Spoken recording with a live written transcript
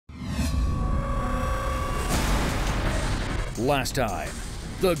Last time,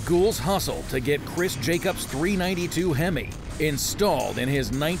 the Ghouls hustled to get Chris Jacobs' 392 Hemi installed in his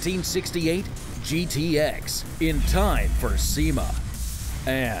 1968 GTX in time for SEMA.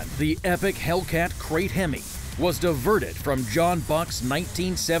 And the epic Hellcat Crate Hemi was diverted from John Buck's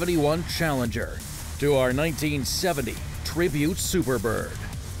 1971 Challenger to our 1970 Tribute Superbird.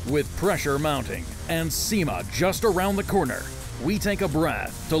 With pressure mounting and SEMA just around the corner, we take a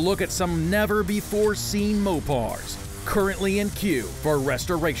breath to look at some never-before-seen Mopars currently in queue for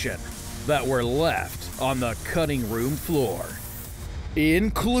restoration that were left on the cutting room floor,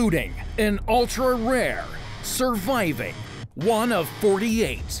 including an ultra-rare, surviving 1 of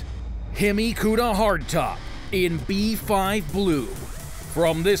 48 Hemi Cuda hardtop in B5 blue.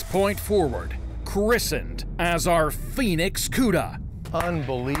 From this point forward, christened as our Phoenix Cuda.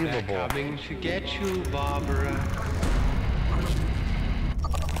 Unbelievable. They're coming to get you, Barbara.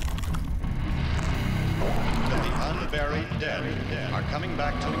 The unburied dead are coming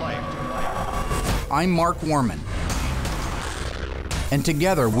back to life. I'm Mark Warman, and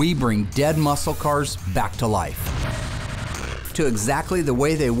together we bring dead muscle cars back to life, to exactly the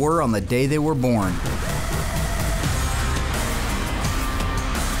way they were on the day they were born.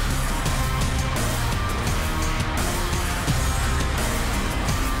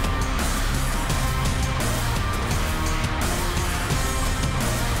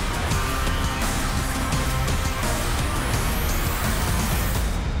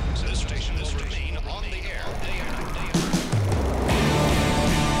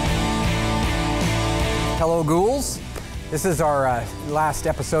 Hello, Ghouls. This is our last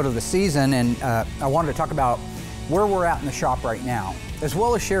episode of the season, and I wanted to talk about where we're at in the shop right now, as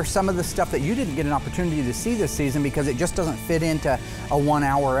well as share some of the stuff that you didn't get an opportunity to see this season because it just doesn't fit into a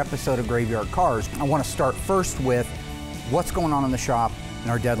 1-hour episode of Graveyard Carz. I want to start first with what's going on in the shop and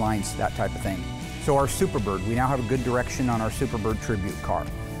our deadlines, that type of thing. So our Superbird, we now have a good direction on our Superbird tribute car.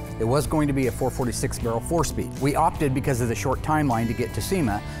 It was going to be a 446 barrel 4-speed. We opted, because of the short timeline to get to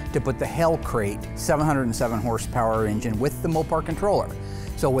SEMA, to put the Hell Crate 707 horsepower engine with the Mopar controller.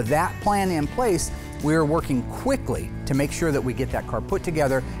 So with that plan in place, we are working quickly to make sure that we get that car put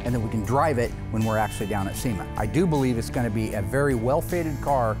together and that we can drive it when we're actually down at SEMA. I do believe it's going to be a very well-fated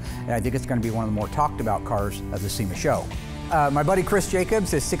car, and I think it's going to be one of the more talked about cars of the SEMA show. My buddy Chris Jacobs,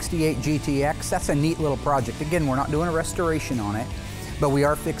 his 68 GTX, that's a neat little project. Again, we're not doing a restoration on it, but we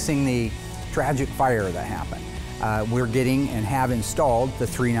are fixing the tragic fire that happened. We're getting and have installed the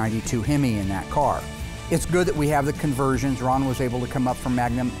 392 Hemi in that car. It's good that we have the conversions. Ron was able to come up from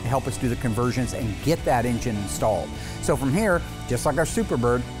Magnum, help us do the conversions and get that engine installed. So from here, just like our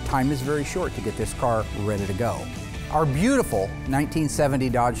Superbird, time is very short to get this car ready to go. Our beautiful 1970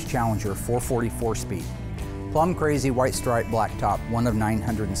 Dodge Challenger 444 speed, plum crazy white stripe black top, 1 of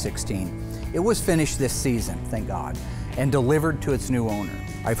 916. It was finished this season, thank God, and delivered to its new owner.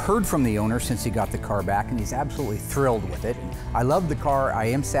 I've heard from the owner since he got the car back, and he's absolutely thrilled with it. I love the car. I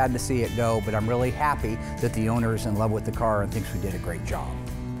am sad to see it go, but I'm really happy that the owner is in love with the car and thinks we did a great job.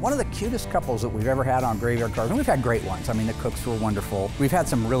 One of the cutest couples that we've ever had on Graveyard Carz, and we've had great ones. I mean, the Cooks were wonderful. We've had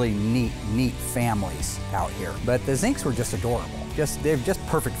some really neat families out here, but the Zinks were just adorable. They're just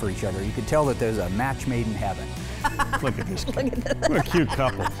perfect for each other. You could tell that there's a match made in heaven. Look at this. What a cute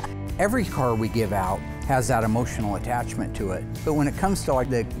couple. Every car we give out has that emotional attachment to it, but when it comes to like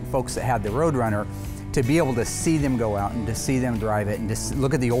the folks that had the Roadrunner, to be able to see them go out and to see them drive it and just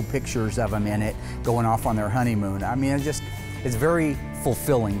look at the old pictures of them in it going off on their honeymoon, I mean, it's very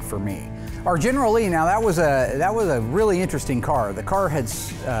fulfilling for me. Our General Lee, now that was a really interesting car. The car had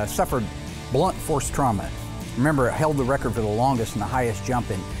suffered blunt force trauma. Remember, it held the record for the longest and the highest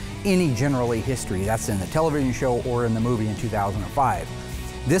jump in any General Lee history. That's in the television show or in the movie in 2005.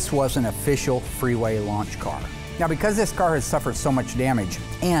 This was an official freeway launch car. Now, because this car had suffered so much damage,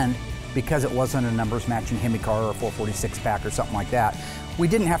 and because it wasn't a numbers matching Hemi car or a 446 pack or something like that, we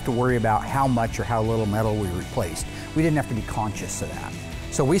didn't have to worry about how much or how little metal we replaced. We didn't have to be conscious of that.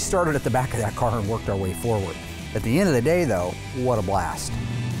 So we started at the back of that car and worked our way forward. At the end of the day, though, what a blast.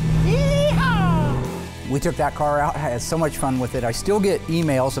 Yeehaw! We took that car out, had so much fun with it. I still get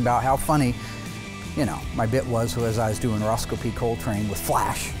emails about how funny, you know, my bit was as I was doing Roscoe P. Coltrane with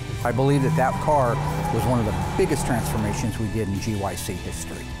Flash. I believe that car was one of the biggest transformations we did in GYC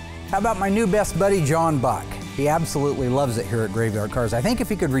history. How about my new best buddy, John Buck? He absolutely loves it here at Graveyard Carz. I think if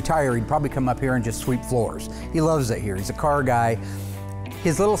he could retire, he'd probably come up here and just sweep floors. He loves it here. He's a car guy.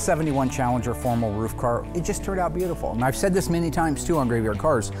 His little 71 Challenger formal roof car, it just turned out beautiful. And I've said this many times too on Graveyard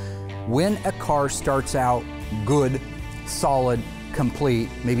Carz. When a car starts out good, solid, complete,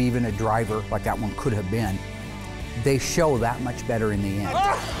 maybe even a driver like that one could have been, they show that much better in the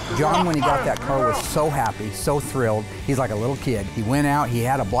end. John, when he got that car, was so happy, so thrilled. He's like a little kid. He went out, he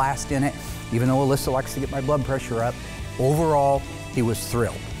had a blast in it, even though Alyssa likes to get my blood pressure up. Overall, he was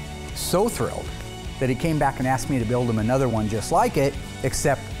thrilled. So thrilled that he came back and asked me to build him another one just like it,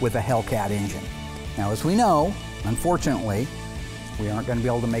 except with a Hellcat engine. Now, as we know, unfortunately, we aren't going to be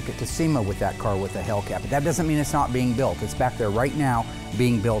able to make it to SEMA with that car with the Hellcat, but that doesn't mean it's not being built. It's back there right now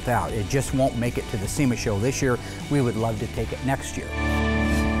being built out. It just won't make it to the SEMA show this year. We would love to take it next year.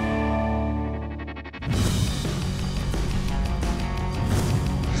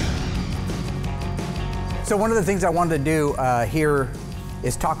 So one of the things I wanted to do here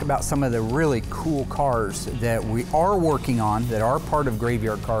is talk about some of the really cool cars that we are working on that are part of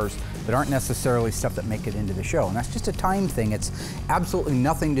Graveyard Cars but aren't necessarily stuff that make it into the show. And that's just a time thing. It's absolutely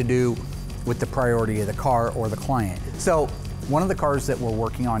nothing to do with the priority of the car or the client. So one of the cars that we're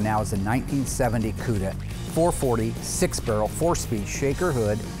working on now is a 1970 Cuda 440 6-barrel 4-speed shaker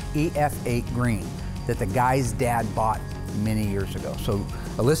hood EF8 green that the guy's dad bought many years ago. So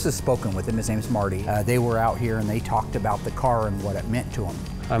Alyssa's spoken with him, his name's Marty. They were out here and they talked about the car and what it meant to him.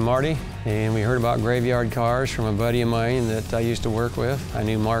 I'm Marty, and we heard about Graveyard Cars from a buddy of mine that I used to work with. I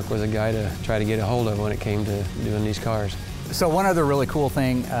knew Mark was a guy to try to get a hold of when it came to doing these cars. So one other really cool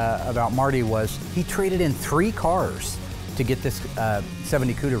thing about Marty was he traded in 3 cars to get this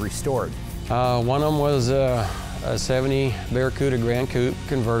 70 Cuda restored. One of them was a 70 Barracuda Grand Coupe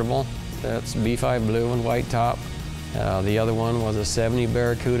convertible. That's B5 blue and white top. The other one was a 70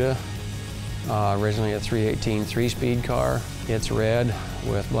 Barracuda, originally a 318 3-speed car. It's red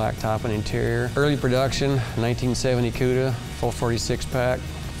with black top and interior. Early production, 1970 Cuda, 446 pack,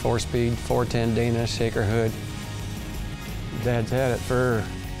 4-speed, 410 Dana, shaker hood. Dad's had it for,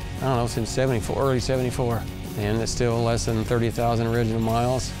 I don't know, since 74, early 74. And it's still less than 30,000 original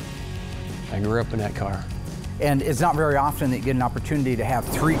miles. I grew up in that car. And it's not very often that you get an opportunity to have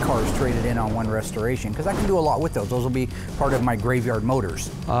 3 cars traded in on one restoration, because I can do a lot with those. Those will be part of my graveyard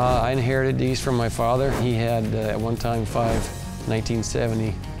motors. I inherited these from my father. He had, at one time, 5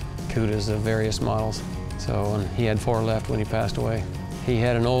 1970 Cudas of various models. So he had 4 left when he passed away. He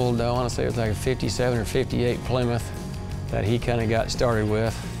had an old, I want to say it was like a 57 or 58 Plymouth that he kind of got started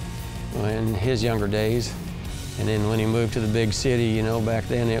with in his younger days. And then when he moved to the big city, you know, back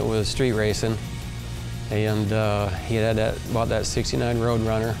then it was street racing. And he had bought that 69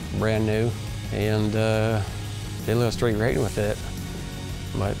 Roadrunner, brand new, and did a little street racing with it.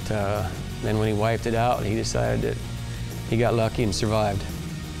 But then when he wiped it out, he decided that he got lucky and survived.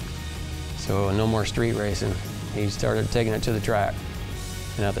 So no more street racing. He started taking it to the track.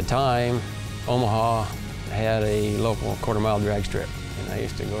 And at the time, Omaha had a local quarter-mile drag strip. And I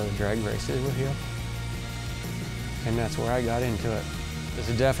used to go to drag races with him. And that's where I got into it. This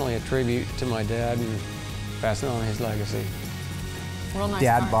is definitely a tribute to my dad and passing on his legacy. Real nice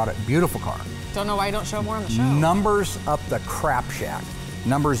Dad car. bought it, beautiful car. Don't know why you don't show more on the show. Numbers up the crap shack.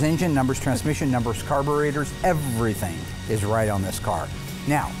 Numbers engine, numbers transmission, numbers carburetors, everything is right on this car.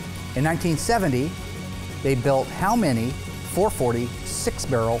 Now, in 1970, they built how many 440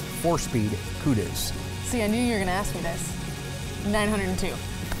 6-barrel 4-speed Cudas? See, I knew you were gonna ask me this. 902.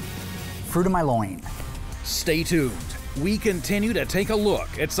 Fruit of my loin. Stay tuned. We continue to take a look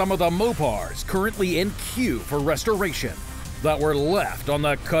at some of the Mopars currently in queue for restoration that were left on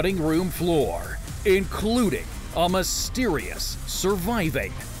the cutting room floor, including a mysterious,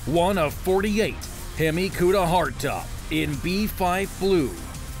 surviving 1 of 48 Hemi Cuda hardtop in B5 blue,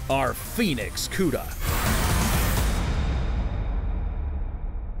 our Phoenix Cuda.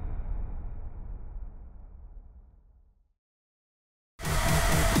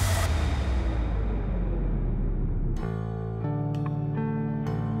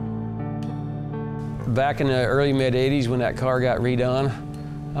 Back in the early mid-'80s when that car got redone,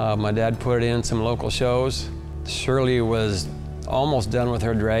 my dad put it in some local shows. Shirley was almost done with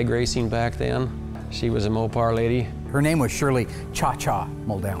her drag racing back then. She was a Mopar lady. Her name was Shirley Cha-Cha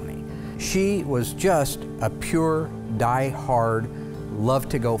Muldowney. She was just a pure, die-hard, love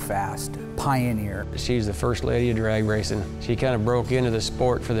to go fast pioneer. She's the first lady of drag racing. She kind of broke into the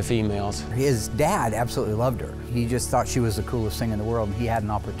sport for the females. His dad absolutely loved her. He just thought she was the coolest thing in the world, and he had an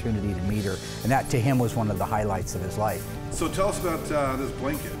opportunity to meet her. And that, to him, was one of the highlights of his life. So tell us about this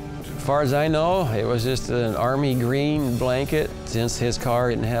blanket. As far as I know, it was just an army green blanket. Since his car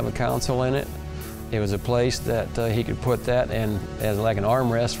didn't have a console in it, it was a place that he could put that and as like an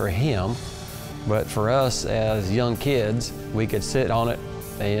armrest for him. But for us as young kids, we could sit on it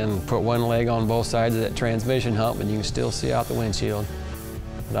and put one leg on both sides of that transmission hump, and you can still see out the windshield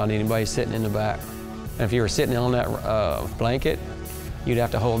without anybody sitting in the back. And if you were sitting on that blanket, you'd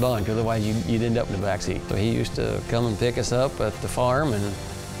have to hold on, because otherwise you'd end up in the back seat. So he used to come and pick us up at the farm and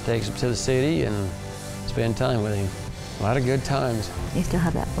take us to the city and spend time with him. A lot of good times. You still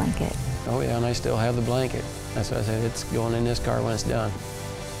have that blanket? Oh yeah, and I still have the blanket. That's why I said it's going in this car when it's done.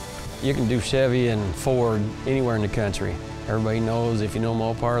 You can do Chevy and Ford anywhere in the country. Everybody knows, if you know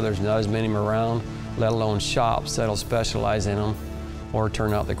Mopar, there's not as many of them around, let alone shops that'll specialize in them or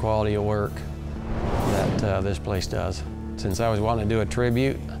turn out the quality of work that this place does. Since I was wanting to do a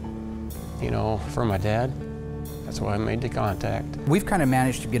tribute, you know, for my dad, that's why I made the contact. We've kind of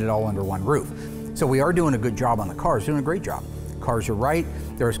managed to get it all under one roof. So we are doing a good job on the cars, doing a great job. Cars are right,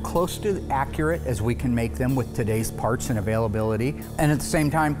 they're as close to accurate as we can make them with today's parts and availability. And at the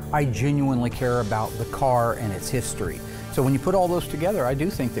same time, I genuinely care about the car and its history. So when you put all those together, I do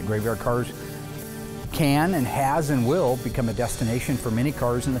think that Graveyard Carz can and has and will become a destination for many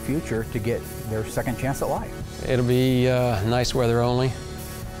cars in the future to get their second chance at life. It'll be nice weather only.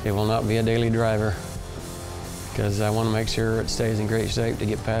 It will not be a daily driver, because I want to make sure it stays in great shape to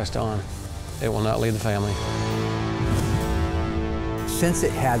get passed on. It will not leave the family. Since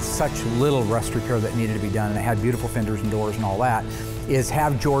it had such little rust repair that needed to be done, and it had beautiful fenders and doors and all that, is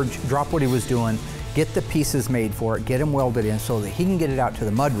have George drop what he was doing, get the pieces made for it, get them welded in so that he can get it out to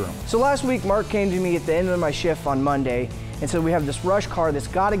the mudroom. So last week, Mark came to me at the end of my shift on Monday and said, we have this rush car that's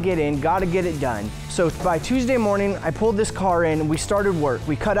got to get in, got to get it done. So by Tuesday morning, I pulled this car in and we started work.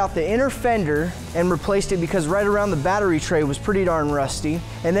 We cut out the inner fender and replaced it because right around the battery tray was pretty darn rusty.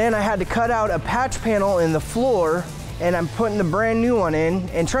 And then I had to cut out a patch panel in the floor, and I'm putting the brand new one in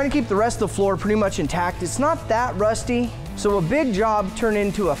and trying to keep the rest of the floor pretty much intact. It's not that rusty. So a big job turned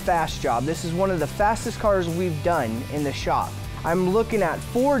into a fast job. This is one of the fastest cars we've done in the shop. I'm looking at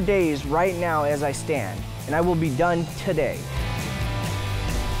 4 days right now as I stand, and I will be done today.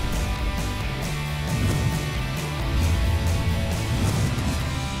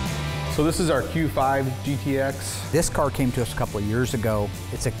 So this is our Q5 GTX. This car came to us a couple of years ago.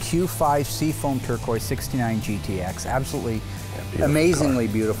 It's a Q5 Seafoam Turquoise 69 GTX. Absolutely amazingly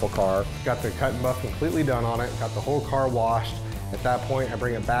beautiful car. Got the cut and buff completely done on it. Got the whole car washed. At that point, I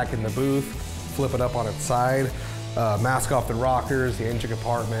bring it back in the booth, flip it up on its side, mask off the rockers, the engine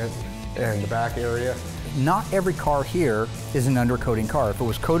compartment, and the back area. Not every car here is an undercoating car. If it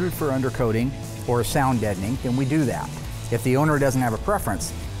was coated for undercoating or sound deadening, then we do that. If the owner doesn't have a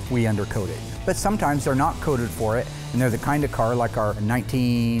preference, we undercoat it. But sometimes they're not coated for it, and they're the kind of car like our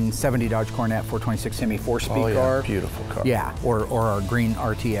 1970 Dodge Coronet 426 Hemi 4-speed car. Beautiful car. Yeah, or our green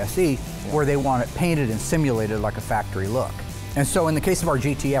RTSE, where they want it painted and simulated like a factory look. And so in the case of our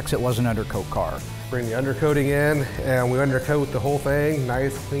GTX, it was an undercoat car. Bring the undercoating in, and we undercoat the whole thing,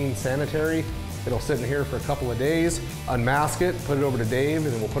 nice, clean, sanitary. It'll sit in here for a couple of days, unmask it, put it over to Dave,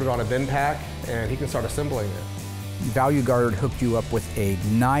 and then we'll put it on a bin pack, and he can start assembling it. Value Guard hooked you up with a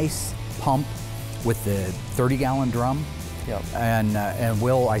nice pump with the 30-gallon drum. Yep. And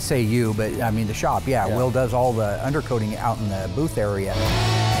Will, I say you, but I mean the shop, yeah. Will does all the undercoating out in the booth area.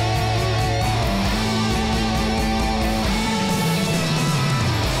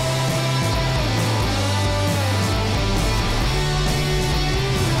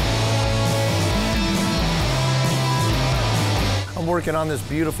 I'm working on this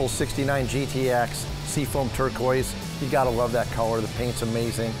beautiful 69 GTX Seafoam Turquoise. You gotta love that color, the paint's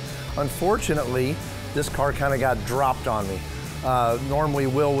amazing. Unfortunately, this car kind of got dropped on me. Normally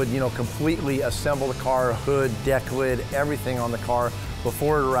Will would, completely assemble the car, hood, deck lid, everything on the car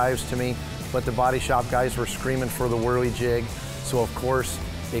before it arrives to me, but the body shop guys were screaming for the whirly jig, so of course,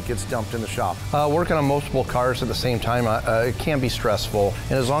 it gets dumped in the shop. Working on multiple cars at the same time, it can be stressful.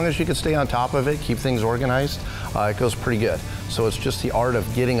 And as long as you can stay on top of it, keep things organized, it goes pretty good. So it's just the art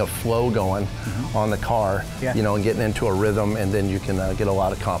of getting a flow going on the car, and getting into a rhythm, and then you can get a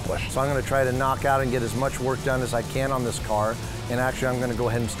lot accomplished. So I'm gonna try to knock out and get as much work done as I can on this car. And actually, I'm gonna go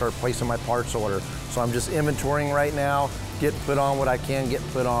ahead and start placing my parts order. So I'm just inventorying right now, get put on what I can get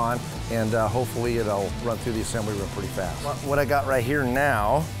put on, and hopefully it'll run through the assembly room pretty fast. What I got right here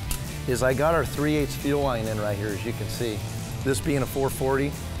now is I got our 3/8 fuel line in right here, as you can see. This being a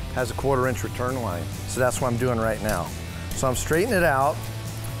 440, has a 1/4 inch return line. So that's what I'm doing right now. So I'm straightening it out.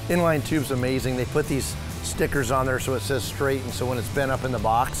 Inline tube's amazing. They put these stickers on there so it says straight, and so when it's bent up in the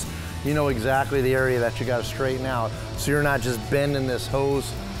box, you know exactly the area that you gotta straighten out. So you're not just bending this hose,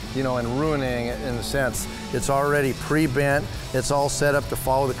 and ruining it in a sense. It's already pre-bent. It's all set up to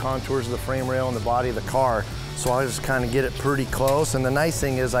follow the contours of the frame rail and the body of the car. So I just kind of get it pretty close. And the nice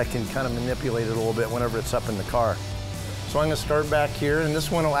thing is I can kind of manipulate it a little bit whenever it's up in the car. So I'm gonna start back here, and this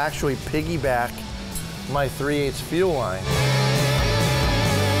one will actually piggyback my 3/8 fuel line.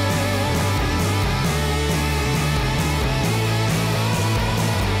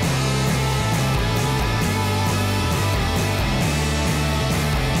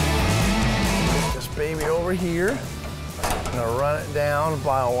 over here. I'm gonna run it down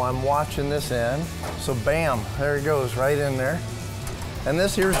while I'm watching this end. So bam, there it goes, right in there. And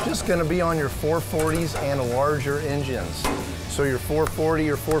this here is just gonna be on your 440s and larger engines. So your 440,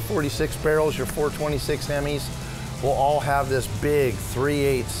 your 446 barrels, your 426 Hemis will all have this big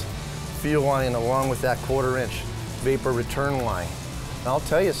 3/8 fuel line along with that 1/4 inch vapor return line. And I'll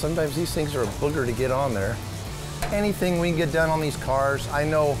tell you, sometimes these things are a booger to get on there. Anything we can get done on these cars, I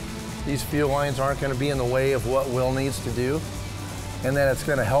know these fuel lines aren't gonna be in the way of what Will needs to do, and then it's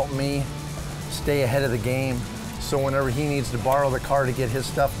gonna help me stay ahead of the game. So whenever he needs to borrow the car to get his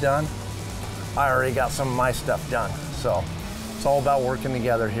stuff done, I already got some of my stuff done. So it's all about working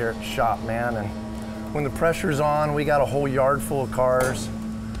together here at the shop, man. And when the pressure's on, we got a whole yard full of cars.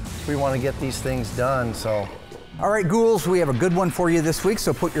 We wanna get these things done, so. All right, ghouls, we have a good one for you this week,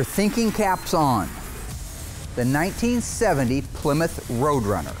 so put your thinking caps on. The 1970 Plymouth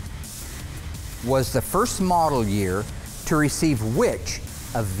Roadrunner was the first model year to receive which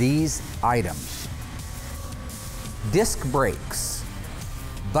of these items? Disc brakes,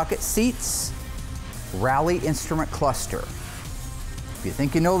 bucket seats, rally instrument cluster. If you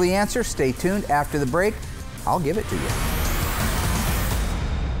think you know the answer, stay tuned. After the break, I'll give it to you.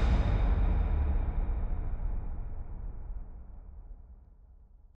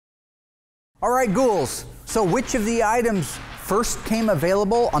 All right, ghouls, so which of the items first came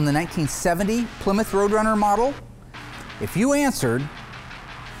available on the 1970 Plymouth Roadrunner model? If you answered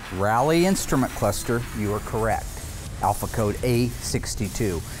rally instrument cluster, you are correct. Alpha code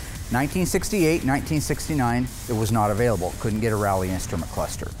A62. 1968, 1969, it was not available. Couldn't get a rally instrument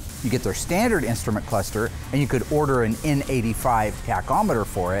cluster. You get their standard instrument cluster, and you could order an N85 tachometer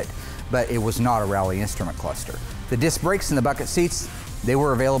for it, but it was not a rally instrument cluster. The disc brakes and the bucket seats, they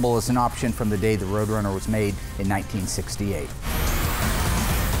were available as an option from the day the Roadrunner was made in 1968.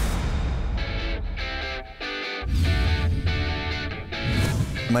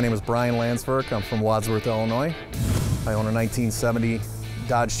 My name is Brian Lansford. I'm from Wadsworth, Illinois. I own a 1970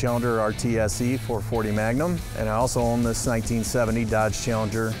 Dodge Challenger RTSE 440 Magnum, and I also own this 1970 Dodge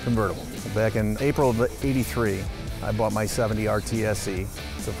Challenger convertible. Back in April of '83, I bought my 70 RTSE.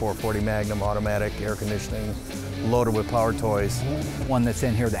 It's a 440 Magnum automatic, air conditioning, loaded with power toys. One that's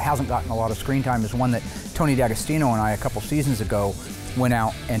in here that hasn't gotten a lot of screen time is one that Tony D'Agostino and I a couple seasons ago went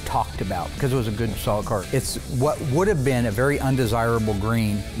out and talked about because it was a good solid car. It's what would have been a very undesirable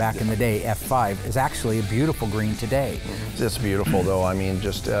green back in the day, F5, is actually a beautiful green today. It's beautiful though. I mean,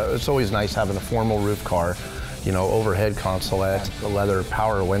 just it's always nice having a formal roof car. You know, overhead consolette, the leather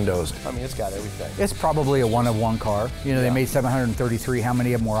power windows. I mean, it's got everything. It's probably a one-of-one car. You know, they made 733. How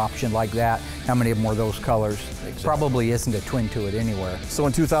many of them were optioned like that? How many of them were those colors? Exactly. Probably isn't a twin to it anywhere. So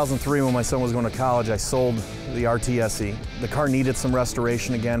in 2003, when my son was going to college, I sold the RTSE. The car needed some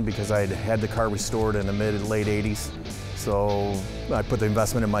restoration again because I had the car restored in the mid-late 80s. So I put the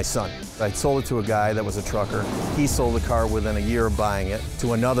investment in my son. I sold it to a guy that was a trucker. He sold the car within a year of buying it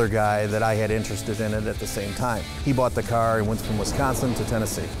to another guy that I had interested in it at the same time. He bought the car and went from Wisconsin to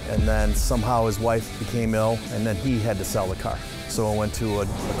Tennessee. And then somehow his wife became ill and then he had to sell the car. So I went to a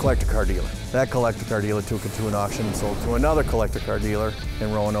collector car dealer. That collector car dealer took it to an auction and sold it to another collector car dealer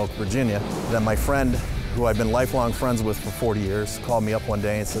in Roanoke, Virginia. Then my friend, who I've been lifelong friends with for 40 years, called me up one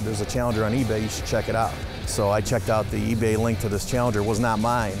day and said, there's a Challenger on eBay, you should check it out. So I checked out the eBay link to this Challenger. It was not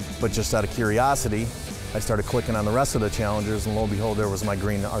mine, but just out of curiosity, I started clicking on the rest of the Challengers, and lo and behold, there was my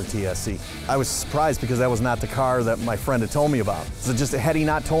green RTSE. I was surprised because that was not the car that my friend had told me about. So just had he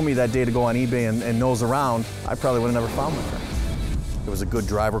not told me that day to go on eBay and nose around, I probably would have never found my car. It was a good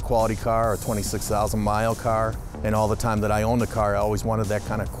driver quality car, a 26,000 mile car, and all the time that I owned the car, I always wanted that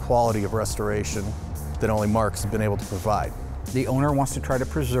kind of quality of restoration that only Mark's been able to provide. The owner wants to try to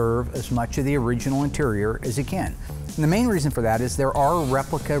preserve as much of the original interior as he can. And the main reason for that is there are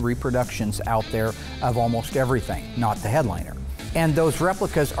replica reproductions out there of almost everything, not the headliner. And those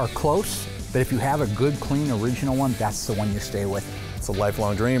replicas are close, but if you have a good, clean, original one, that's the one you stay with. It's a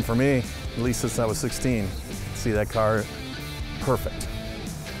lifelong dream for me, at least since I was 16. See that car, perfect.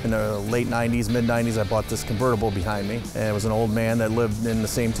 In the late 90s, mid-90s, I bought this convertible behind me, and it was an old man that lived in the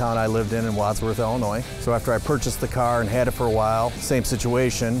same town I lived in Wadsworth, Illinois. So after I purchased the car and had it for a while, same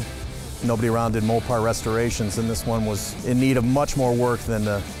situation, nobody around did Mopar restorations, and this one was in need of much more work than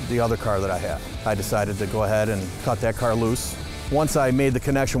the other car that I had. I decided to go ahead and cut that car loose. Once I made the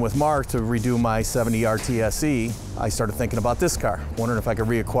connection with Mark to redo my 70 RTSE, I started thinking about this car, wondering if I could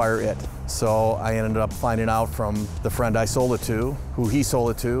reacquire it. So I ended up finding out from the friend I sold it to, who he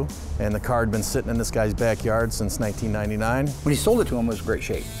sold it to, and the car had been sitting in this guy's backyard since 1999. When he sold it to him, it was in great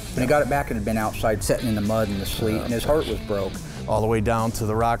shape. When he got it back, it had been outside, sitting in the mud and the sleet, and his heart was broke. all the way down to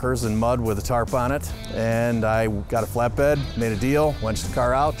the rockers and mud with a tarp on it. And I got a flatbed, made a deal, wenched the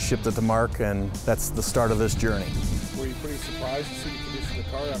car out, shipped it to Mark, and that's the start of this journey. Were you pretty surprised to see the condition of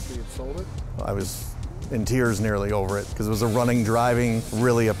the car after you had sold it? I was in tears nearly over it because it was a running, driving,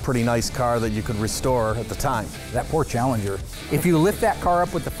 really a pretty nice car that you could restore at the time. That poor Challenger. If you lift that car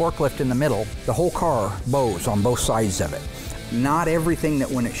up with the forklift in the middle, the whole car bows on both sides of it. Not everything that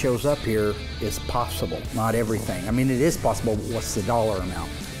when it shows up here is possible. Not everything. I mean, it is possible, but what's the dollar amount?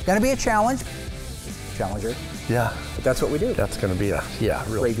 Gonna be a challenge. Challenger. Yeah. But that's what we do. That's gonna be a, yeah,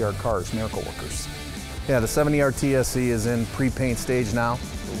 real. Graveyard cars, miracle workers. Yeah, the 70RT SE is in pre-paint stage now.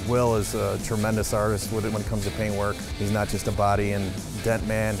 Will is a tremendous artist with it when it comes to paint work. He's not just a body and dent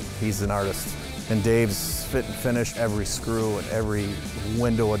man, he's an artist. And Dave's fit and finish every screw and every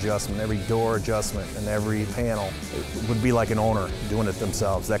window adjustment, every door adjustment, and every panel. It would be like an owner doing it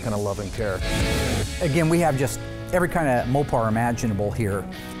themselves, that kind of love and care. Again, we have just every kind of Mopar imaginable here.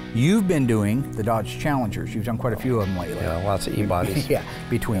 You've been doing the Dodge Challengers. You've done quite a few of them lately. Yeah, lots of e-bodies. Yeah,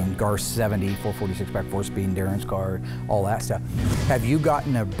 between Garth's 70, 446 back 4-speed, Darren's car, all that stuff. Have you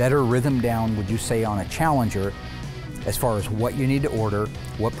gotten a better rhythm down, would you say, on a Challenger as far as what you need to order,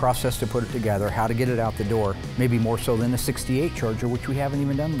 what process to put it together, how to get it out the door, maybe more so than the 68 Charger, which we haven't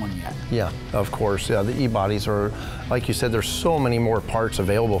even done one yet? Yeah, of course. Yeah, the e-bodies are, like you said, there's so many more parts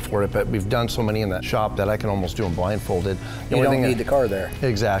available for it, but we've done so many in that shop that I can almost do them blindfolded. You don't need the car there.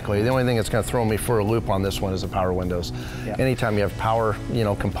 Exactly. The only thing that's going to throw me for a loop on this one is the power windows. Yeah. Anytime you have power,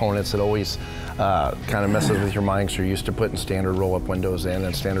 components, it always kind of messes with your mind because you're used to putting standard roll-up windows in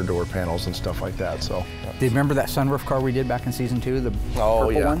and standard door panels and stuff like that. So. Do you remember that sunroof car we did back in season 2, the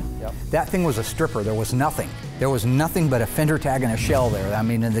purple one? Yep. That thing was a stripper. There was nothing. There was nothing but a fender tag and a shell there. I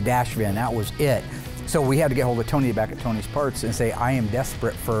mean, in the dash van, that was it. So we had to get hold of Tony back at Tony's Parts and say, I am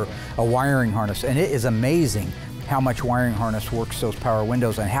desperate for a wiring harness. And it is amazing how much wiring harness works those power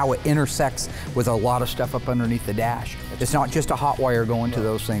windows and how it intersects with a lot of stuff up underneath the dash. It's not just a hot wire going to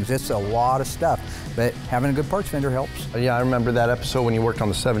those things. It's a lot of stuff, but having a good parts vendor helps. Yeah, I remember that episode when you worked on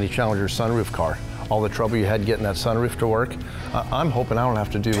the 70 Challenger sunroof car. All the trouble you had getting that sunroof to work. I'm hoping I don't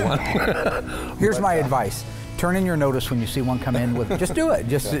have to do one. Here's my advice. Turn in your notice when you see one come in with, just do it.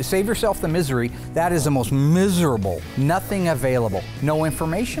 Just save yourself the misery. That is the most miserable. Nothing available. No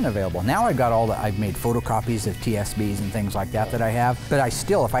information available. Now I've got I've made photocopies of TSBs and things like that I have. But I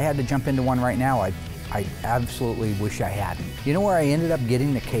still, if I had to jump into one right now, I absolutely wish I hadn't. You know where I ended up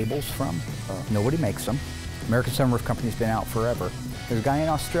getting the cables from? Nobody makes them. American Sunroof Company's been out forever. There's a guy in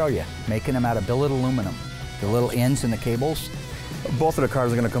Australia making them out of billet aluminum. The little ends in the cables. Both of the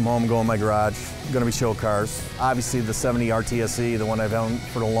cars are going to come home, go in my garage, going to be show cars. Obviously the 70 RTSE, the one I've owned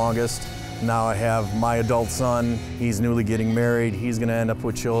for the longest. Now I have my adult son, he's newly getting married, he's going to end up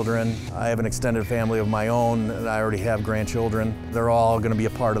with children. I have an extended family of my own, and I already have grandchildren. They're all going to be a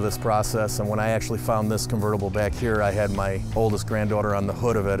part of this process, and when I actually found this convertible back here, I had my oldest granddaughter on the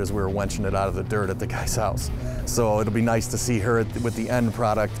hood of it as we were wenching it out of the dirt at the guy's house. So it'll be nice to see her with the end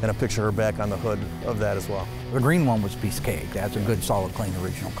product and a picture of her back on the hood of that as well. The green one was piece cake. That's a good, solid, clean,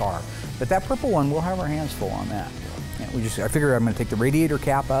 original car. But that purple one, we'll have our hands full on that. I figure I'm going to take the radiator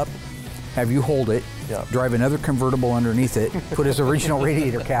cap up, have you hold it, drive another convertible underneath it, put his original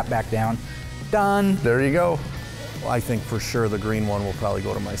radiator cap back down, done. There you go. Well, I think for sure the green one will probably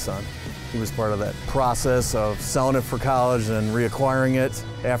go to my son. He was part of that process of selling it for college and reacquiring it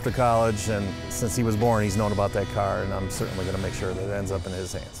after college, and since he was born, he's known about that car, and I'm certainly going to make sure that it ends up in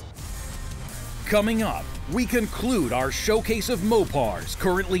his hands. Coming up, we conclude our showcase of Mopars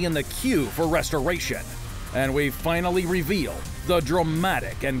currently in the queue for restoration. And we finally reveal the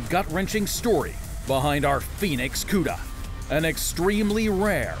dramatic and gut-wrenching story behind our Phoenix Cuda, an extremely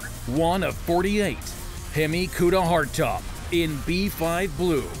rare 1 of 48 Hemi Cuda hardtop in B5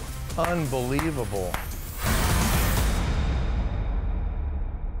 blue. Unbelievable.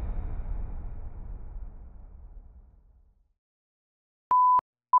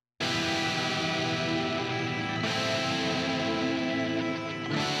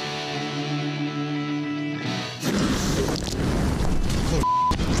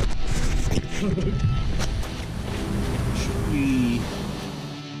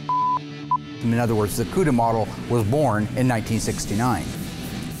 In other words, the Cuda model was born in 1969.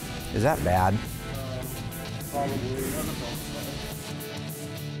 Is that bad?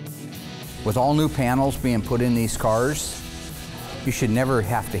 With all new panels being put in these cars, you should never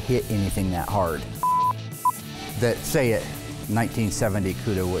have to hit anything that hard. That, say it, 1970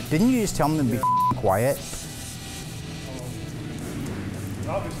 Cuda would. Didn't you just tell them to be quiet?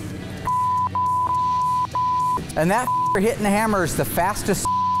 And that hitting the hammer is the fastest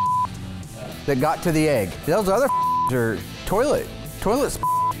that got to the egg. Those other are toilet. Toilet's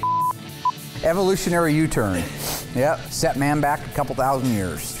evolutionary U-turn. Yep, set man back a couple thousand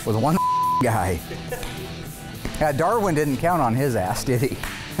years with one guy. Darwin didn't count on his ass, did he?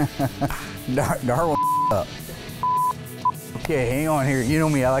 Darwin up. Okay, hang on here. You know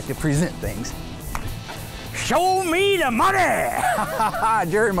me, I like to present things. Show me the money!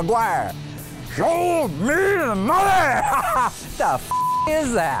 Jerry Maguire. Show me the money! The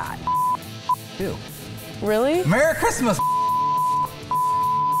is that? Ew. Really? Merry Christmas!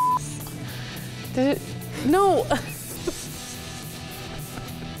 Did it? No.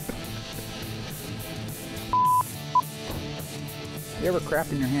 You ever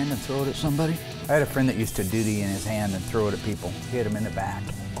crap in your hand and throw it at somebody? I had a friend that used to duty in his hand and throw it at people. Hit him in the back.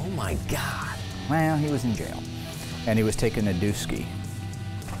 Oh my God. Well, he was in jail. And he was taking a dooski.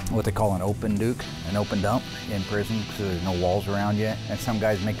 What they call an open duke, an open dump in prison because there's no walls around yet. And some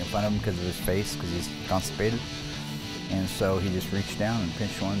guy's making fun of him because of his face because he's constipated. And so he just reached down and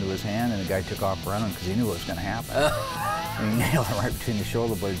pinched one into his hand, and the guy took off running because he knew what was going to happen. And he nailed it right between the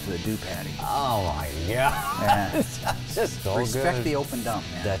shoulder blades of the dew patty. Oh my God. Yeah. Just all Respect good. the open dump,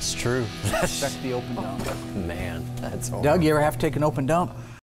 man. That's true. Respect the open dump. Man, that's horrible. Doug, you ever have to take an open dump?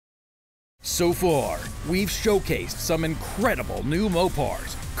 So far, we've showcased some incredible new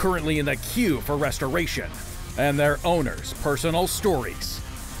Mopars currently in the queue for restoration and their owners' personal stories.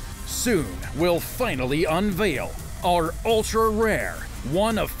 Soon, we'll finally unveil our ultra-rare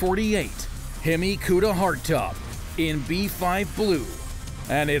 1 of 48 Hemi Cuda hardtop in B5 blue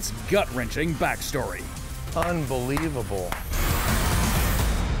and its gut-wrenching backstory. Unbelievable.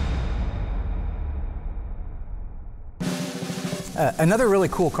 Another really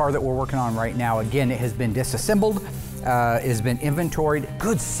cool car that we're working on right now, again, it has been disassembled, it has been inventoried.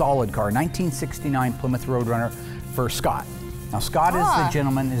 Good solid car, 1969 Plymouth Roadrunner for Scott. Now Scott is the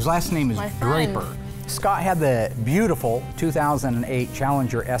gentleman, his last name is Draper. Scott had the beautiful 2008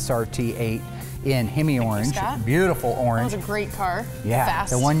 Challenger SRT8 in Hemi orange, beautiful orange. That was a great car. Yeah,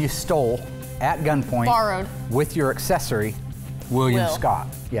 Fast. the one you stole at gunpoint. Borrowed. With your accessory, William Scott.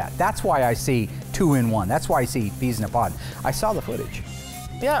 Yeah, that's why I see 2 in 1. That's why I see peas in a pod. I saw the footage.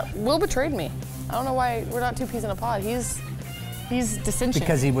 Yeah, Will betrayed me. I don't know why we're not 2 peas in a pod. He's dissension.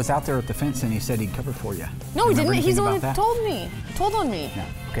 Because he was out there at the fence and he said he'd cover for you. No, he Remember didn't. He's the one anything who about told me. He told on me. that? No.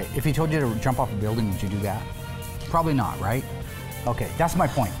 Okay, if he told you to jump off a building, would you do that? Probably not, right? Okay, that's my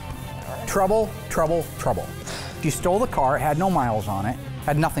point. Trouble, trouble, trouble. She stole the car, it had no miles on it,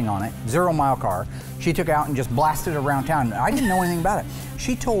 had nothing on it, 0 mile car. She took out and just blasted it around town. I didn't know anything about it.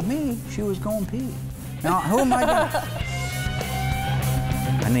 She told me she was going pee. Now, who am I gonna?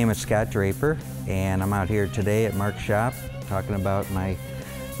 My name is Scott Draper, and I'm out here today at Mark's shop talking about my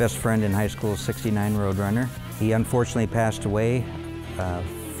best friend in high school, 69 Roadrunner. He unfortunately passed away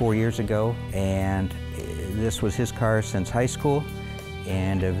 4 years ago, and this was his car since high school,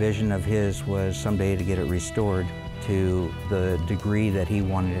 and a vision of his was someday to get it restored to the degree that he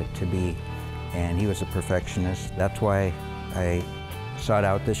wanted it to be. And he was a perfectionist. That's why I sought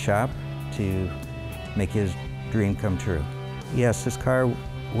out this shop to make his dream come true. Yes, this car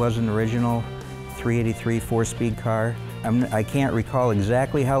was an original 383 4-speed car. I can't recall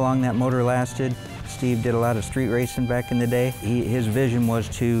exactly how long that motor lasted. Steve did a lot of street racing back in the day. His vision was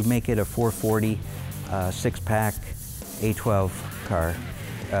to make it a 440 6-pack A12 car,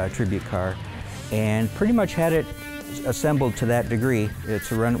 tribute car, and pretty much had it assembled to that degree. It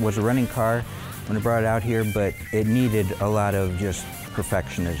was a running car when I brought it out here, but it needed a lot of just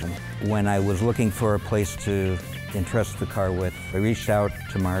perfectionism. When I was looking for a place to entrust the car with, I reached out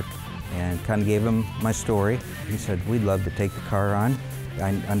to Mark and kind of gave him my story. He said, we'd love to take the car on.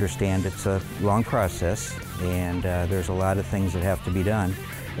 I understand it's a long process and there's a lot of things that have to be done.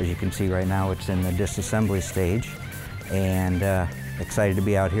 As you can see right now, it's in the disassembly stage, and excited to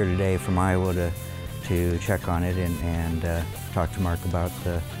be out here today from Iowa to check on it and talk to Mark about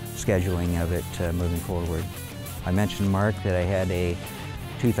the scheduling of it moving forward. I mentioned to Mark that I had a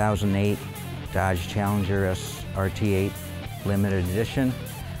 2008 Dodge Challenger SRT8 limited edition.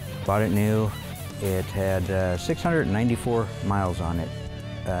 Bought it new. It had 694 miles on it.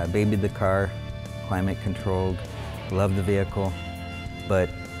 Babied the car, climate controlled, loved the vehicle, but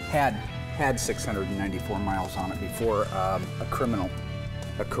had 694 miles on it before a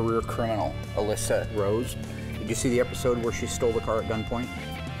career criminal, Alyssa Rose. Did you see the episode where she stole the car at gunpoint?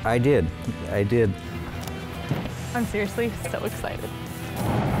 I did. I'm seriously so excited.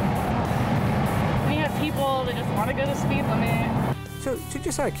 We have people that just want to go to speed limit. So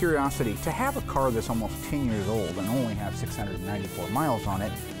just out of curiosity, to have a car that's almost 10 years old and only have 694 miles on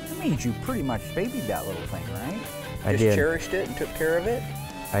it, that means you pretty much babied that little thing, right? I just did. Cherished it and took care of it?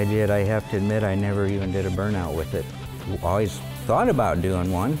 I did. I have to admit, I never even did a burnout with it. always thought about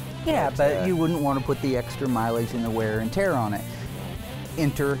doing one. Yeah, but you wouldn't want to put the extra mileage and the wear and tear on it.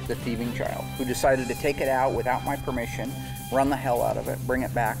 Enter the thieving child who decided to take it out without my permission, run the hell out of it, bring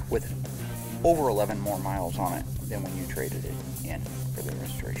it back with over 11 more miles on it than when you traded it in for the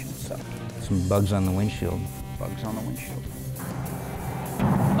restoration. So, Some bugs on the windshield. bugs on the windshield.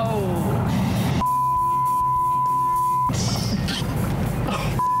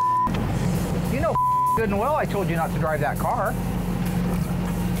 You know good and well I told you not to drive that car.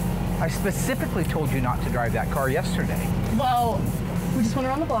 I specifically told you not to drive that car yesterday. Well, we just went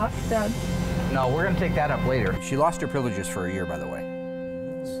around the block, Dad. No, we're going to take that up later. She lost her privileges for a year, by the way.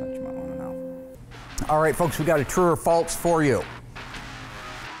 That's what you might want to know. All right, folks, we got a true or false for you.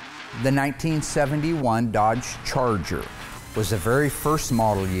 The 1971 Dodge Charger was the very first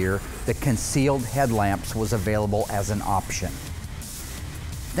model year that concealed headlamps was available as an option.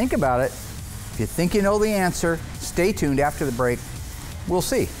 Think about it. If you think you know the answer, stay tuned after the break. We'll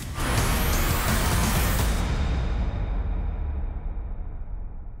see.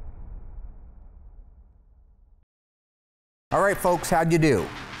 All right, folks, how'd you do?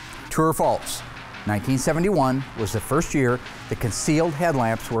 True or false? 1971 was the first year that concealed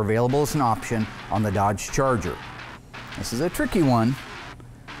headlamps were available as an option on the Dodge Charger. This is a tricky one.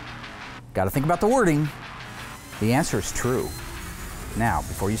 Got to think about the wording. The answer is true. Now,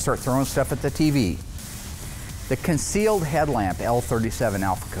 before you start throwing stuff at the TV, the concealed headlamp L37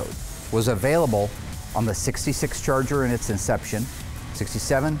 alpha code was available on the 66 Charger in its inception,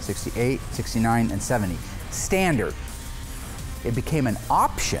 67, 68, 69, and 70. Standard. It became an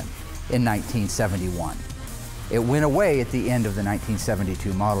option in 1971. It went away at the end of the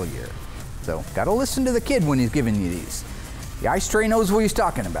 1972 model year. So, gotta listen to the kid when he's giving you these. The ice tray knows what he's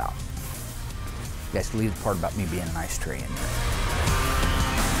talking about. You guys leave the part about me being an ice tray in there.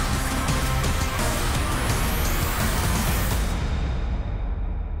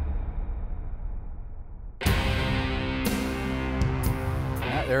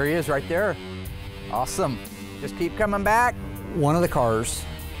 Yeah, there he is right there. Awesome. Just keep coming back. One of the cars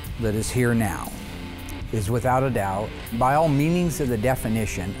that is here now is without a doubt, by all meanings of the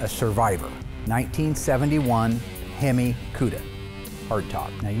definition, a survivor. 1971 Hemi Cuda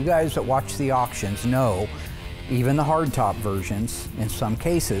hardtop. Now you guys that watch the auctions know even the hardtop versions, in some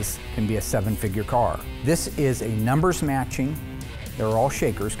cases, can be a 7-figure car. This is a numbers matching, they're all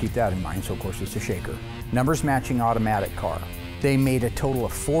shakers, keep that in mind, so of course it's a shaker. Numbers matching automatic car. They made a total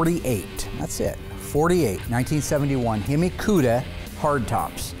of 48, that's it. 48 1971 Hemi Cuda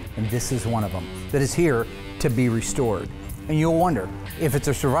hardtops, and this is one of them that is here to be restored. And you'll wonder, if it's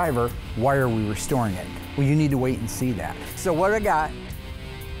a survivor, why are we restoring it? Well, you need to wait and see that. So what I got,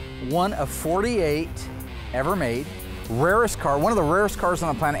 one of 48 ever made, rarest car, one of the rarest cars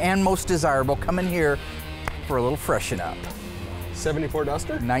on the planet and most desirable, coming here for a little freshen up. 74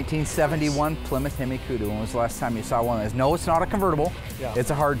 Duster? 1971 Plymouth Hemi Cuda. When was the last time you saw one of those? No, it's not a convertible. Yeah. It's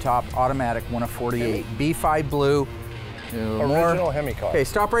a hardtop, automatic, one of 48. B5 blue. Original Hemi car. Okay,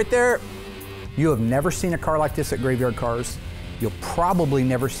 stop right there. You have never seen a car like this at Graveyard Cars. You'll probably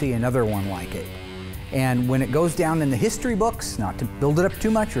never see another one like it. And when it goes down in the history books, not to build it up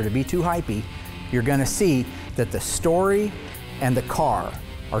too much or to be too hypey, you're gonna see that the story and the car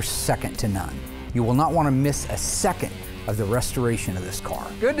are second to none. You will not want to miss a second of the restoration of this car.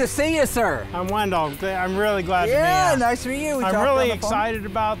 Good to see you, sir. I'm Wendell. I'm really glad to meet you. Yeah, nice to meet you. I'm really excited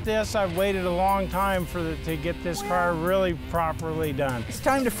about this. I've waited a long time to get this car really properly done. It's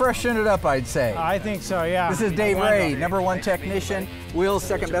time to freshen it up, I'd say. I think so, yeah. This is Dave Ray, #1 technician, Will's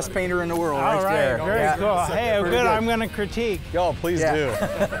second best painter in the world. All right, there. very Yeah. cool. Hey, good. I'm going to critique. Yo, please Yeah.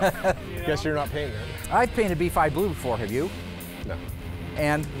 do. Guess you're not painting it. I've painted B5 blue before, have you? No.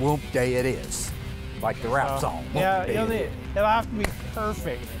 And Whoop Day it is, like the rap song. Yeah, Whoop Day it'll have to be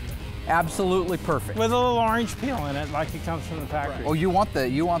perfect. Absolutely perfect. With a little orange peel in it, like it comes from the factory. Oh, you want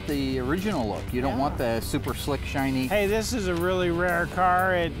the original look. You don't want the super slick, shiny. Hey, this is a really rare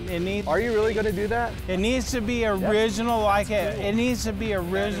car. It needs. Are you really going to do that? It needs to be original, like it. It needs to be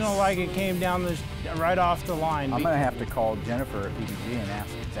original, like it came down right off the line. I'm gonna have to call Jennifer at PPG and ask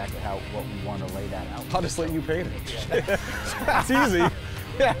exactly what we want to lay that out. I'll just let you paint it. It's easy.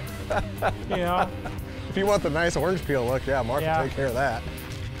 Yeah. You know. If you want the nice orange peel look, yeah, Mark will take care of that.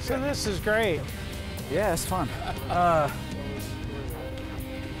 So this is great. Yeah, it's fun. Are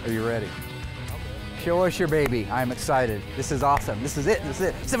you ready? Show us your baby. I'm excited. This is awesome. This is it.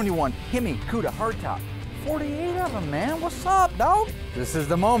 71 Hemi Cuda hardtop. 48 of them, man. What's up, dog? This is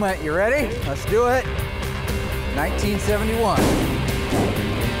the moment. You ready? Let's do it. 1971.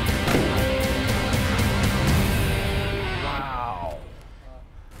 Wow.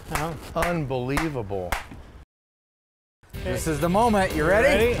 Unbelievable. This is the moment. You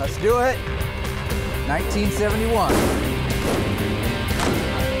ready? Let's do it. 1971.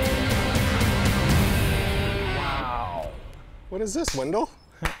 Wow. What is this, Wendell?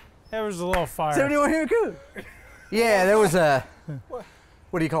 There was a little fire. 71 Hemi Cuda. Yeah, there was a,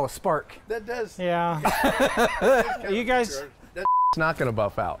 what do you call a spark? That does. Yeah. You guys. It's not gonna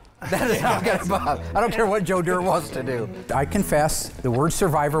buff out. That is not gonna buff. I don't care what Joe Dirt wants to do. I confess, the word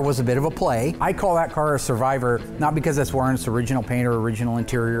survivor was a bit of a play. I call that car a survivor, not because it's wearing its original paint or original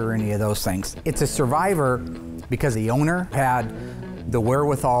interior or any of those things. It's a survivor because the owner had the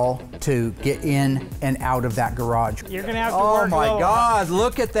wherewithal to get in and out of that garage. You're gonna have to oh work my a little God,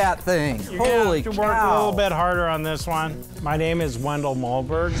 look at that thing. You're Holy gonna have to work a little bit harder on this one. My name is Wendell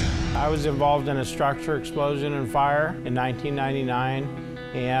Mohlberg. I was involved in a structure explosion and fire in 1999,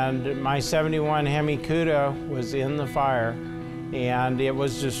 and my 71 Hemi Cuda was in the fire, and it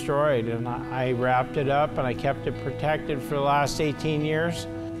was destroyed. And I wrapped it up and I kept it protected for the last 18 years.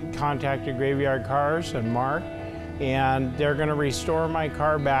 Contacted Graveyard Carz and Mark, and they're going to restore my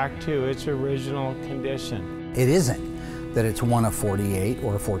car back to its original condition. It isn't that it's one of 48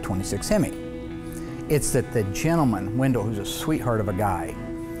 or a 426 Hemi. It's that the gentleman, Wendell, who's a sweetheart of a guy,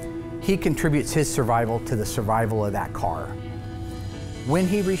 he contributes his survival to the survival of that car. When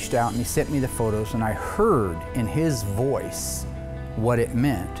he reached out and he sent me the photos and I heard in his voice what it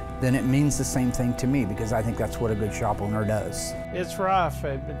meant, then it means the same thing to me, because I think that's what a good shop owner does. It's rough.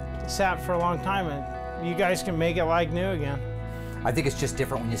 It sat for a long time, and you guys can make it like new again. I think it's just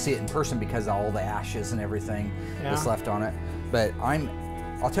different when you see it in person because of all the ashes and everything that's left on it. But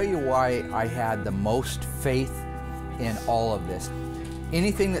I'll tell you why I had the most faith in all of this.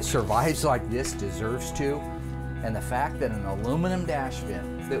 Anything that survives like this deserves to, and the fact that an aluminum dash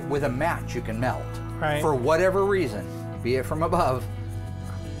fin that with a match you can melt, for whatever reason, be it from above,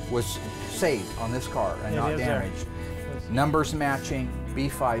 was saved on this car and not damaged. Numbers matching,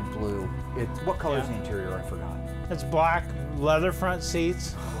 B5 blue. What color is the interior? I forgot. It's black, leather front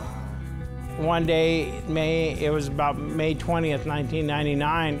seats. One day, it was about May 20th,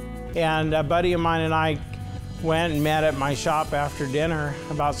 1999, and a buddy of mine and I went and met at my shop after dinner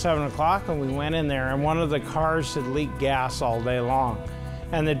about 7 o'clock, and we went in there, and one of the cars had leaked gas all day long.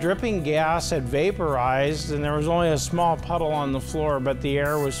 And the dripping gas had vaporized, and there was only a small puddle on the floor, but the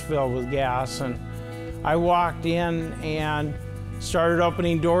air was filled with gas. And I walked in and started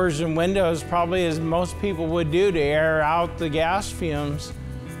opening doors and windows, probably as most people would do to air out the gas fumes.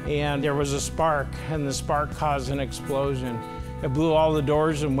 And there was a spark, and the spark caused an explosion. It blew all the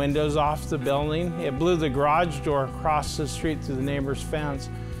doors and windows off the building. It blew the garage door across the street through the neighbor's fence.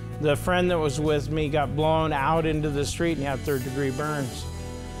 The friend that was with me got blown out into the street and had third-degree burns.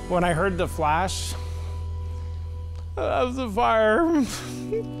 When I heard the flash of the fire,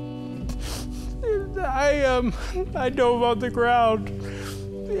 I dove on the ground,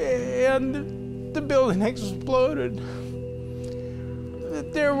 and the building exploded.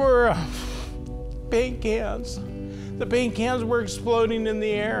 There were paint cans. The paint cans were exploding in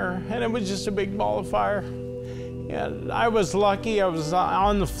the air, and it was just a big ball of fire. And I was lucky. I was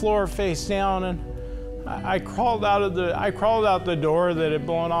on the floor face down, and I crawled out the door that had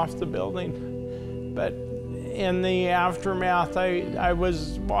blown off the building. But in the aftermath, I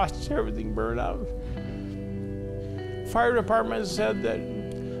watched everything burn up. Fire department said that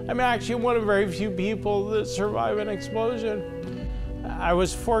I'm actually one of very few people that survive an explosion. I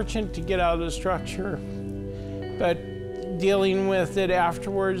was fortunate to get out of the structure, but dealing with it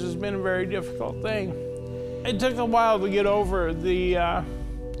afterwards has been a very difficult thing. It took a while to get over the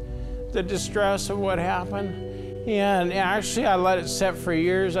distress of what happened. And actually, I let it set for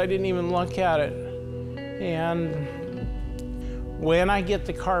years. I didn't even look at it. And when I get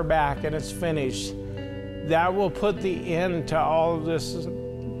the car back and it's finished, that will put the end to all of this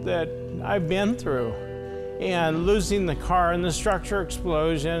that I've been through. And losing the car and the structure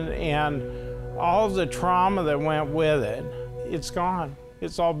explosion and all of the trauma that went with it, it's gone.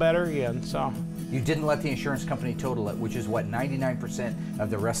 It's all better again, so. You didn't let the insurance company total it, which is what 99% of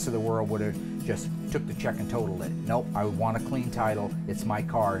the rest of the world would have just took the check and totaled it. Nope, I want a clean title, it's my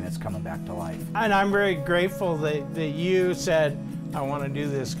car, and it's coming back to life. And I'm very grateful that you said, I want to do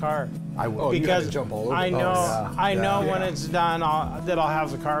this car. I will. Because you jump all over. I know when it's done that I'll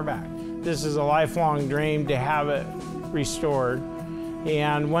have the car back. This is a lifelong dream to have it restored.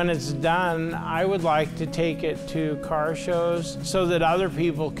 And when it's done, I would like to take it to car shows so that other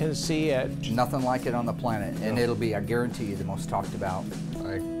people can see it. Nothing like it on the planet, and it'll be, I guarantee you, the most talked about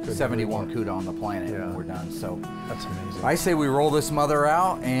 71 Cuda on the planet when we're done. So that's amazing. I say we roll this mother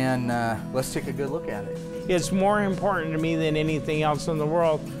out and let's take a good look at it. It's more important to me than anything else in the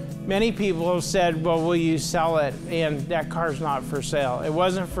world Many people have said, well, will you sell it? And that car's not for sale. It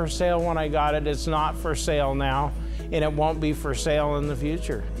wasn't for sale when I got it. It's not for sale now, and it won't be for sale in the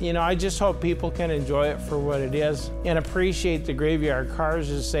future. You know, I just hope people can enjoy it for what it is and appreciate the graveyard. Carz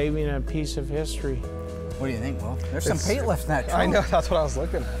is saving a piece of history. What do you think, Will? There's some paint left in that trunk. I know, that's what I was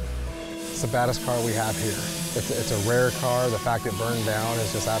looking at. It's the baddest car we have here. It's a rare car. The fact it burned down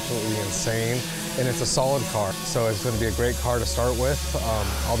is just absolutely insane. And it's a solid car, so it's going to be a great car to start with.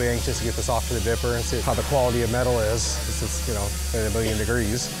 I'll be anxious to get this off to the dipper and see how the quality of metal is. This is, you know, at 1,000,000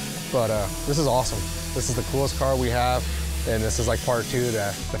 degrees. But this is awesome. This is the coolest car we have, and this is like part 2 to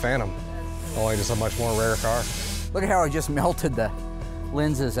the Phantom, only just a much more rare car. Look at how I just melted the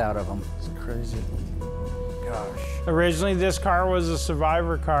lenses out of them. It's crazy. Gosh. Originally, this car was a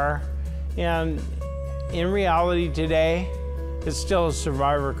survivor car, and in reality today, it's still a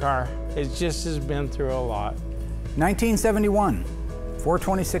survivor car. It just has been through a lot. 1971,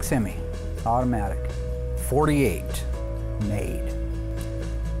 426 Hemi, automatic, 48 made.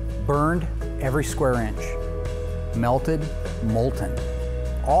 Burned every square inch, melted, molten,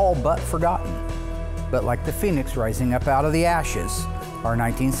 all but forgotten. But like the phoenix rising up out of the ashes, our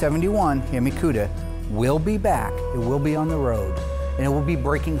 1971 Hemi Cuda will be back, it will be on the road, and it will be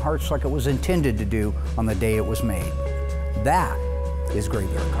breaking hearts like it was intended to do on the day it was made. That is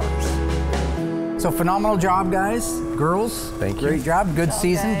Graveyard Carz. So phenomenal job, guys, girls. Thank you. Great job, good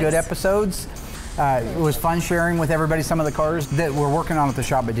season, good episodes. It was fun sharing with everybody some of the cars that we're working on at the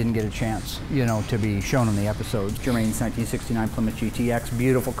shop but didn't get a chance, you know, to be shown in the episodes. Jermaine's 1969 Plymouth GTX,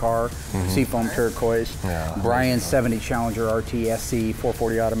 beautiful car, seafoam turquoise. Yeah. Brian's 70 Challenger RT SC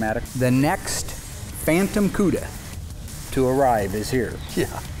 440 automatic. The next Phantom Cuda to arrive is here.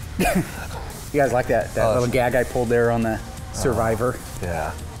 Yeah. You guys like that little gag I pulled there on the Survivor?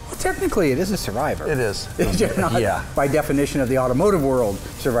 Yeah. Well, technically, it is a Survivor. It is. You're not, yeah. by definition of the automotive world,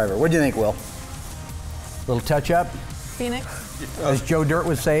 Survivor. What do you think, Will? Little touch up? Phoenix. As Joe Dirt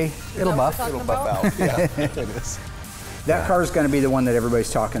would say, it'll buff. It'll buff out. Yeah, it is. That car is going to be the one that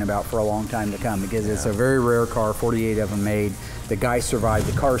everybody's talking about for a long time to come because it's a very rare car, 48 of them made. The guy survived,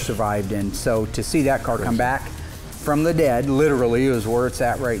 the car survived, and so to see that car come back from the dead, literally is where it's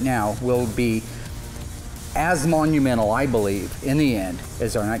at right now, will be as monumental, I believe, in the end,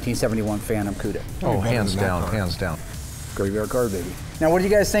 as our 1971 Phantom Cuda. Oh, hands down, hands down. Graveyard car, baby. Now, what do you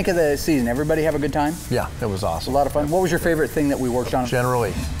guys think of the season? Everybody have a good time? Yeah, it was awesome. A lot of fun. What was your favorite thing that we worked on?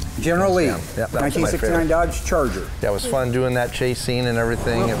 Generally. General Lee, Yep, 1969 Dodge Charger. Yeah, it was fun doing that chase scene and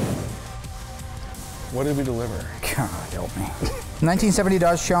everything. What did we deliver? God help me. 1970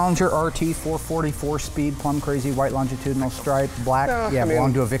 Dodge Challenger RT 440 4-speed, plum crazy, white longitudinal stripe, black.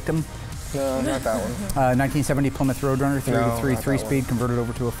 Belonged to a victim. No, not that one. 1970 Plymouth Roadrunner 3-3 3-speed, converted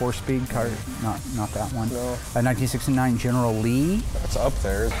over to a 4-speed car. Not that one. No. 1969 General Lee. That's up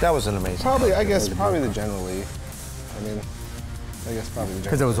there. That was an amazing Probably, car. I guess, probably the General Lee. I mean, I guess probably the General.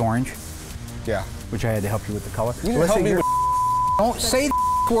 Because it was orange. Yeah. Which I had to help you with the color. You didn't help me with. Don't say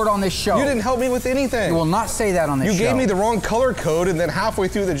the word on this show. You didn't help me with anything. You will not say that on this show. You gave me the wrong color code, and then halfway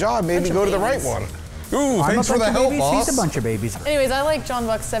through the job made me go to the right one. Ooh, thanks for the help, boss. He's a bunch of babies. Anyways, I like John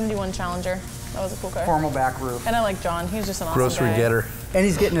Buck's 71 Challenger. That was a cool car. Formal back roof. And I like John. He's just an awesome Grocery guy. getter. And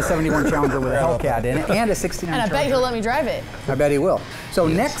he's getting a 71 Challenger with a Hellcat in it and a 69 And I bet he'll let me drive it. I bet he will. So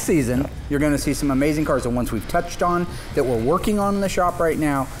next season, you're going to see some amazing cars, the ones we've touched on, that we're working on in the shop right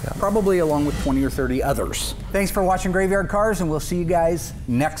now, probably along with 20 or 30 others. Thanks for watching Graveyard Carz, and we'll see you guys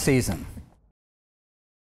next season.